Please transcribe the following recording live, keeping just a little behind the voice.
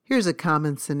Here's a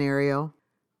common scenario.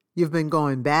 You've been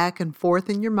going back and forth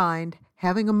in your mind,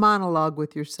 having a monologue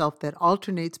with yourself that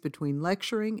alternates between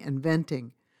lecturing and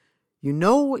venting. You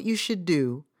know what you should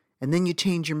do, and then you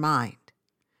change your mind.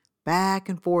 Back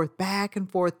and forth,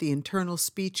 the internal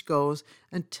speech goes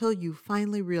until you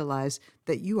finally realize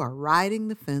that you are riding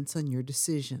the fence on your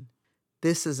decision.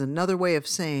 This is another way of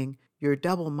saying you're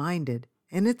double-minded,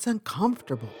 and it's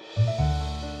uncomfortable.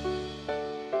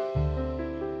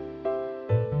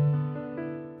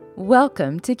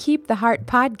 Welcome to Keep the Heart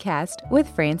podcast with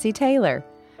Francie Taylor.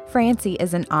 Francie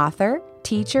is an author,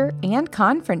 teacher, and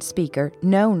conference speaker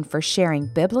known for sharing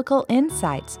biblical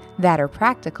insights that are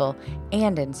practical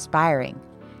and inspiring.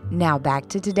 Now back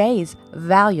to today's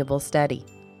valuable study.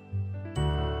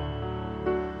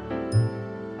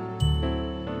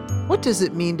 What does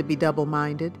it mean to be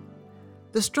double-minded?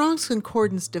 The Strong's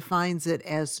Concordance defines it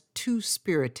as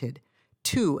two-spirited,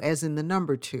 two as in the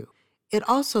number two. It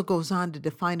also goes on to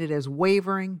define it as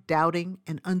wavering, doubting,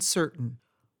 and uncertain.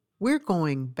 We're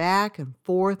going back and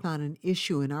forth on an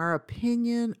issue in our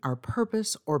opinion, our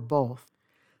purpose, or both.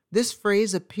 This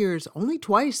phrase appears only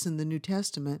twice in the New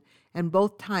Testament, and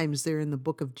both times they're in the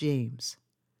book of James.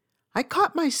 I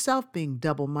caught myself being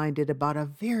double-minded about a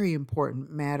very important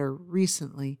matter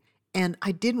recently, and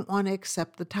I didn't want to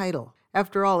accept the title.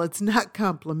 After all, it's not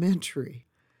complimentary.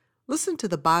 Listen to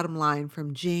the bottom line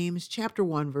from James chapter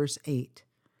 1, verse 8.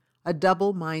 A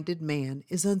double-minded man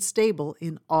is unstable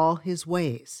in all his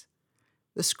ways.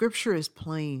 The scripture is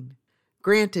plain.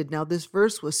 Granted, now this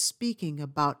verse was speaking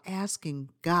about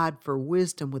asking God for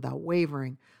wisdom without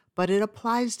wavering, but it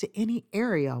applies to any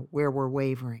area where we're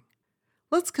wavering.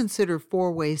 Let's consider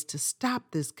 4 ways to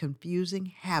stop this confusing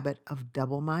habit of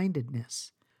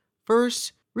double-mindedness.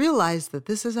 First, realize that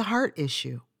this is a heart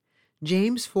issue.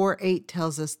 James 4:8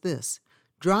 tells us this,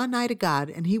 "Draw nigh to God,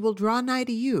 and he will draw nigh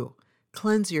to you.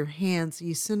 Cleanse your hands,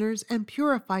 ye sinners, and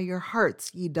purify your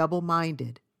hearts, ye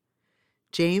double-minded."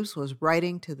 James was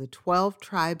writing to the 12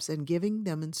 tribes and giving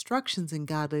them instructions in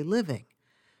godly living.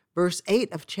 Verse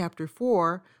 8 of chapter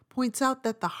 4 points out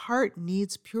that the heart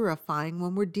needs purifying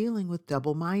when we're dealing with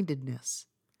double-mindedness.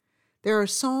 There are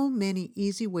so many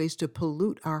easy ways to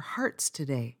pollute our hearts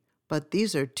today, but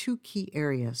these are 2 key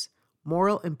areas: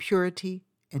 moral impurity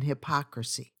and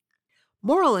hypocrisy.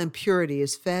 Moral impurity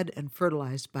is fed and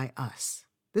fertilized by us.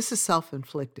 This is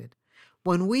self-inflicted.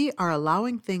 When we are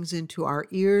allowing things into our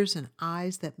ears and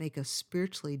eyes that make us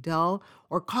spiritually dull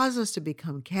or cause us to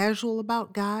become casual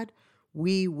about God,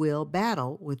 we will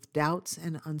battle with doubts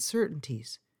and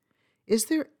uncertainties. Is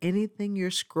there anything you're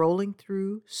scrolling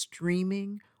through,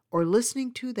 streaming, or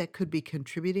listening to that could be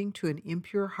contributing to an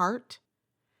impure heart?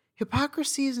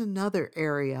 Hypocrisy is another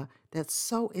area that's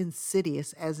so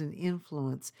insidious as an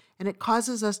influence, and it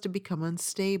causes us to become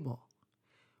unstable.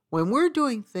 When we're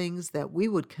doing things that we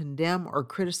would condemn or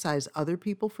criticize other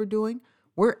people for doing,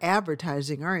 we're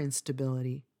advertising our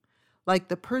instability. Like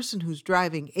the person who's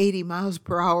driving 80 miles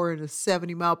per hour in a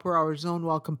 70 mile per hour zone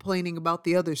while complaining about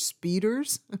the other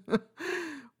speeders.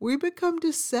 We become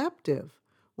deceptive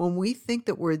when we think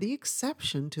that we're the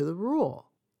exception to the rule.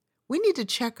 We need to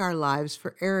check our lives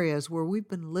for areas where we've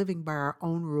been living by our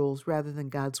own rules rather than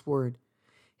God's word.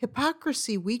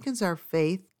 Hypocrisy weakens our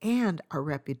faith and our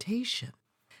reputation.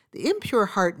 The impure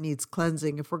heart needs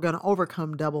cleansing if we're going to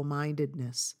overcome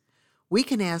double-mindedness. We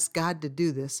can ask God to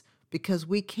do this because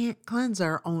we can't cleanse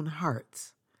our own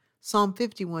hearts. Psalm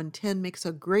 51:10 makes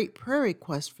a great prayer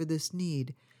request for this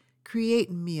need. "Create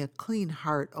in me a clean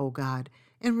heart, O God,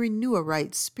 and renew a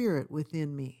right spirit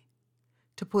within me."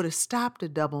 To put a stop to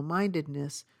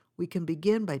double-mindedness, we can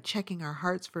begin by checking our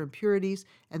hearts for impurities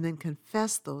and then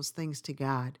confess those things to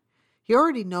God. He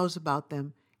already knows about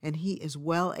them, and He is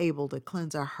well able to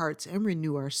cleanse our hearts and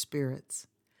renew our spirits.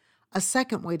 A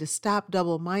second way to stop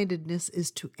double-mindedness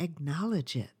is to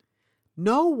acknowledge it.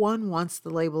 No one wants the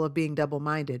label of being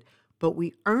double-minded, but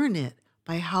we earn it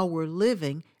by how we're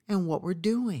living and what we're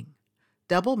doing.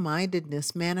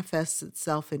 Double-mindedness manifests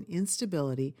itself in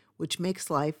instability, which makes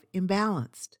life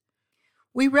imbalanced.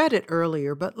 We read it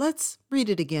earlier, but let's read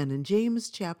it again in James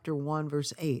chapter 1,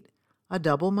 verse 8. A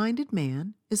double-minded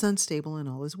man is unstable in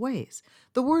all his ways.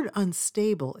 The word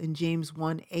unstable in James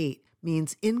 1:8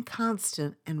 means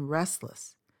inconstant and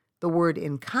restless. The word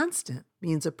inconstant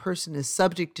means a person is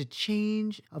subject to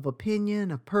change of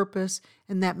opinion, of purpose,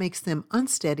 and that makes them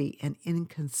unsteady and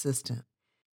inconsistent.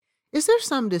 Is there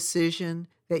some decision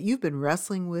that you've been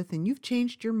wrestling with and you've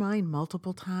changed your mind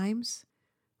multiple times?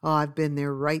 Oh, I've been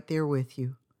there, right there with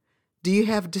you. Do you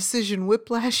have decision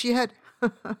whiplash yet?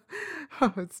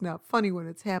 Oh, it's not funny when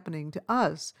it's happening to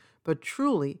us, but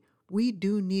truly, we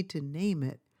do need to name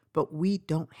it but we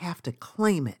don't have to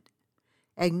claim it.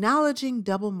 Acknowledging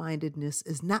double-mindedness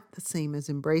is not the same as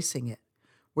embracing it.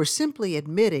 We're simply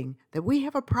admitting that we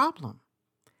have a problem.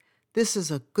 This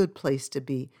is a good place to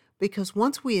be because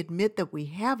once we admit that we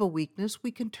have a weakness,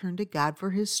 we can turn to God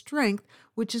for His strength,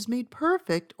 which is made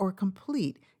perfect or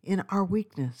complete in our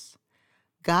weakness.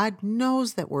 God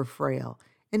knows that we're frail,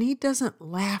 and He doesn't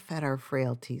laugh at our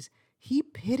frailties. He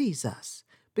pities us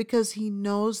because He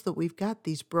knows that we've got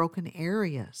these broken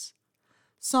areas.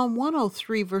 Psalm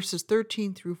 103 verses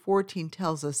 13 through 14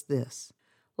 tells us this: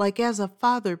 Like as a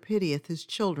father pitieth his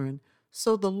children,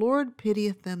 so the Lord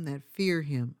pitieth them that fear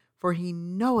Him. For He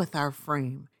knoweth our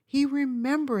frame. He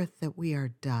remembereth that we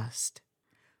are dust.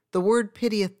 The word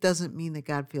pitieth doesn't mean that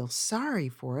God feels sorry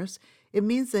for us. It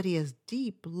means that He has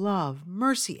deep love,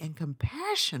 mercy, and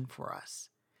compassion for us.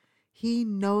 He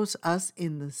knows us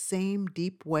in the same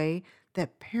deep way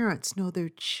that parents know their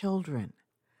children.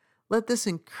 Let this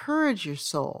encourage your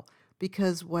soul,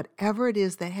 because whatever it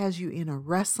is that has you in a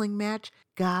wrestling match,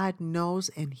 God knows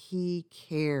and He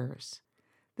cares.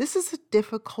 This is a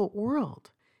difficult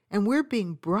world, and we're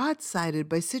being broadsided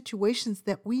by situations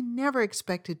that we never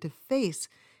expected to face,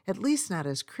 at least not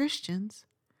as Christians.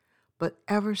 But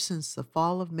ever since the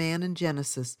fall of man in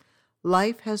Genesis,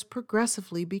 life has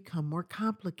progressively become more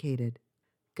complicated.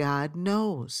 God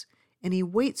knows, and He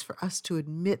waits for us to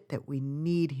admit that we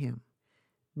need Him.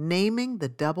 Naming the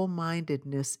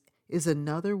double-mindedness is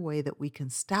another way that we can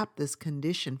stop this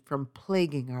condition from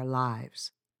plaguing our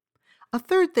lives. A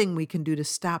third thing we can do to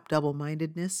stop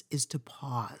double-mindedness is to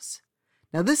pause.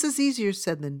 Now, this is easier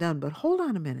said than done, but hold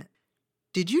on a minute.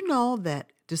 Did you know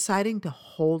that deciding to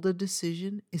hold a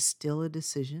decision is still a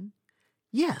decision?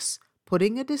 Yes,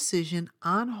 putting a decision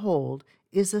on hold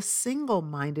is a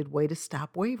single-minded way to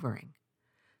stop wavering.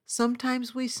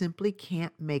 Sometimes we simply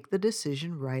can't make the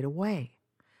decision right away.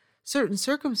 Certain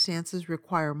circumstances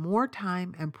require more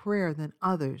time and prayer than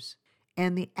others,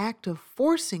 and the act of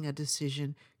forcing a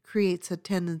decision creates a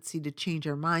tendency to change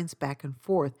our minds back and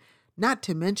forth, not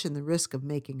to mention the risk of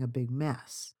making a big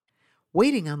mess.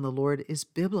 Waiting on the Lord is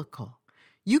biblical.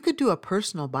 You could do a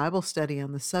personal Bible study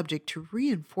on the subject to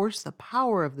reinforce the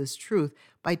power of this truth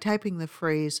by typing the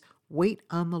phrase, "Wait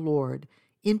on the Lord,"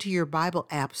 into your Bible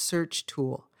app search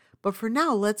tool. But for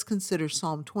now, let's consider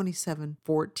Psalm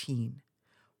 27:14.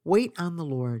 Wait on the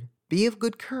Lord, be of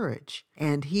good courage,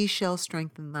 and He shall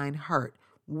strengthen thine heart.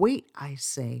 Wait, I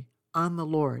say, on the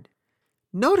Lord.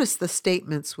 Notice the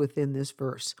statements within this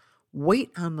verse.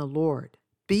 Wait on the Lord,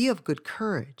 be of good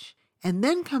courage. And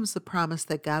then comes the promise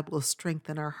that God will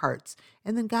strengthen our hearts.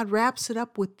 And then God wraps it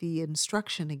up with the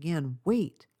instruction again,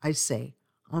 wait, I say,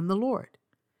 on the Lord.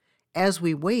 As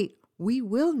we wait, we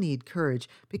will need courage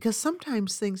because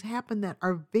sometimes things happen that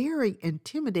are very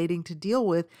intimidating to deal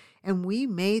with, and we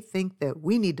may think that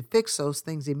we need to fix those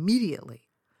things immediately.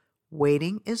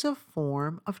 Waiting is a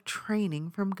form of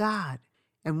training from God.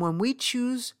 And when we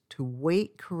choose to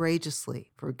wait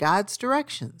courageously for God's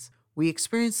directions, we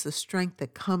experience the strength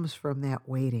that comes from that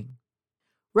waiting.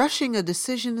 Rushing a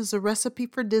decision is a recipe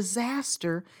for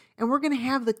disaster, and we're going to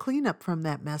have the cleanup from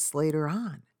that mess later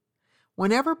on.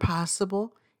 Whenever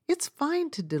possible, it's fine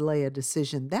to delay a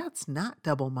decision. That's not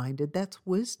double-minded, that's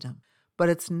wisdom. But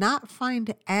it's not fine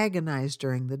to agonize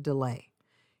during the delay.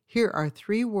 Here are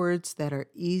 3 words that are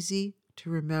easy to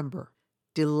remember.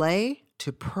 Delay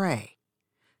to pray.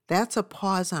 That's a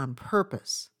pause on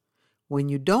purpose. When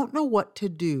you don't know what to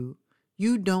do,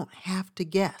 you don't have to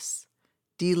guess.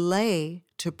 Delay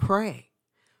to pray.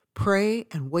 Pray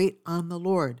and wait on the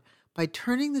Lord. By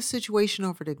turning the situation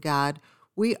over to God,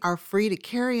 we are free to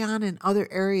carry on in other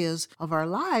areas of our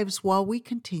lives while we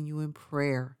continue in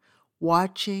prayer,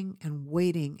 watching and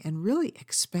waiting and really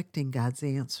expecting God's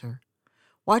answer.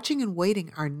 Watching and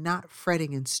waiting are not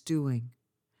fretting and stewing.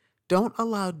 Don't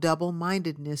allow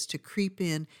double-mindedness to creep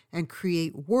in and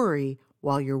create worry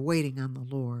while you're waiting on the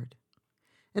Lord.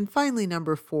 And finally,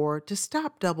 number 4, to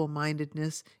stop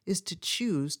double-mindedness is to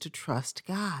choose to trust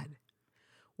God.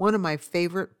 One of my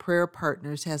favorite prayer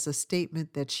partners has a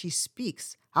statement that she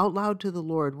speaks out loud to the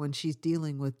Lord when she's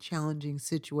dealing with challenging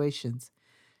situations.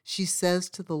 She says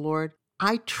to the Lord,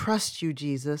 I trust you,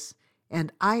 Jesus,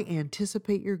 and I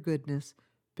anticipate your goodness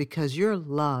because your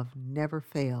love never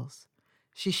fails.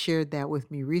 She shared that with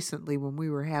me recently when we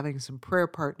were having some prayer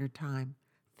partner time.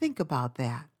 Think about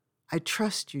that. I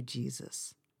trust you,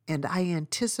 Jesus, and I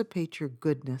anticipate your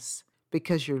goodness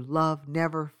because your love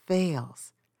never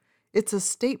fails. It's a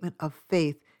statement of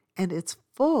faith, and it's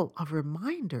full of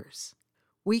reminders.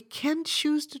 We can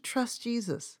choose to trust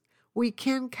Jesus. We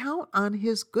can count on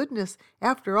His goodness.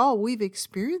 After all, we've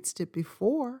experienced it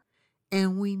before.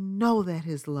 and we know that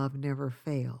his love never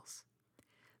fails.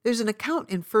 There's an account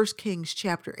in 1 Kings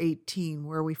chapter 18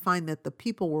 where we find that the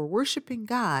people were worshiping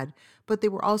God, but they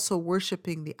were also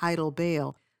worshiping the idol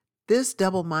Baal. This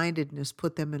double-mindedness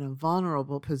put them in a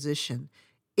vulnerable position.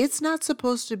 It's not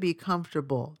supposed to be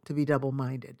comfortable to be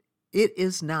double-minded. It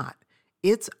is not.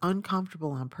 It's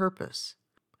uncomfortable on purpose.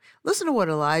 Listen to what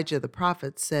Elijah the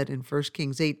prophet said in 1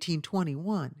 Kings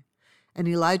 18:21. And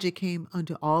Elijah came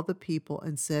unto all the people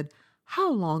and said,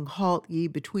 How long halt ye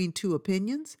between two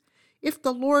opinions? If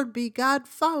the Lord be God,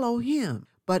 follow him.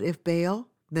 But if Baal,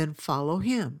 then follow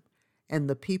him. And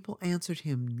the people answered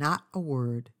him not a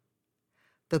word.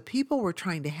 The people were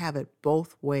trying to have it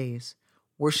both ways,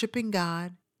 worshiping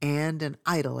God and an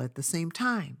idol at the same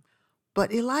time.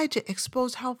 But Elijah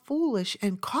exposed how foolish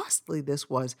and costly this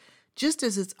was, just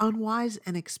as it's unwise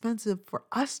and expensive for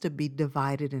us to be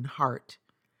divided in heart.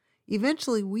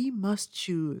 Eventually, we must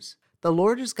choose. The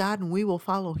Lord is God and we will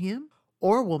follow him,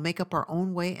 or we'll make up our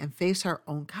own way and face our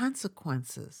own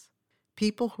consequences.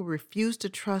 People who refuse to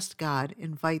trust God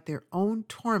invite their own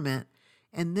torment,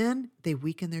 and then they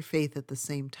weaken their faith at the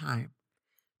same time.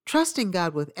 Trusting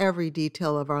God with every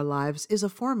detail of our lives is a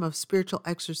form of spiritual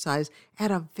exercise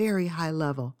at a very high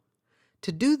level.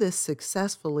 To do this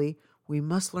successfully, we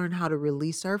must learn how to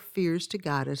release our fears to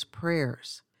God as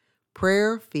prayers.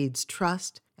 Prayer feeds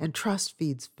trust, and trust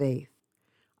feeds faith.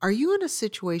 Are you in a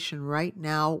situation right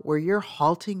now where you're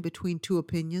halting between two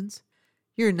opinions?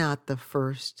 You're not the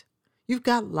first. You've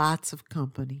got lots of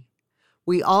company.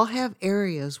 We all have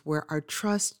areas where our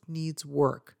trust needs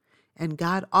work, and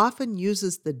God often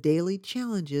uses the daily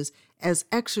challenges as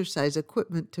exercise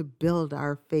equipment to build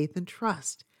our faith and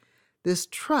trust. This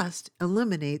trust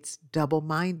eliminates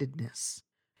double-mindedness.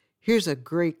 Here's a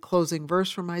great closing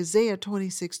verse from Isaiah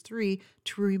 26:3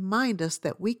 to remind us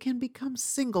that we can become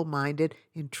single-minded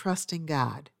in trusting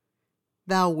God.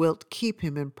 Thou wilt keep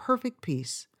him in perfect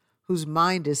peace, whose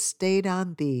mind is stayed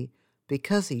on thee,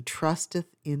 because he trusteth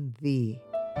in thee.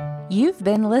 You've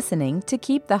been listening to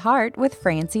Keep the Heart with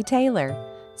Francie Taylor.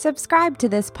 Subscribe to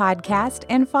this podcast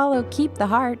and follow Keep the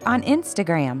Heart on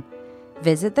Instagram.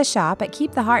 Visit the shop at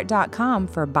keeptheheart.com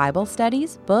for Bible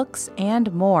studies, books,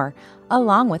 and more,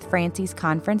 along with Francie's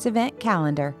conference event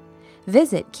calendar.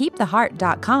 Visit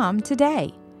keeptheheart.com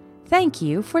today. Thank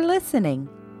you for listening.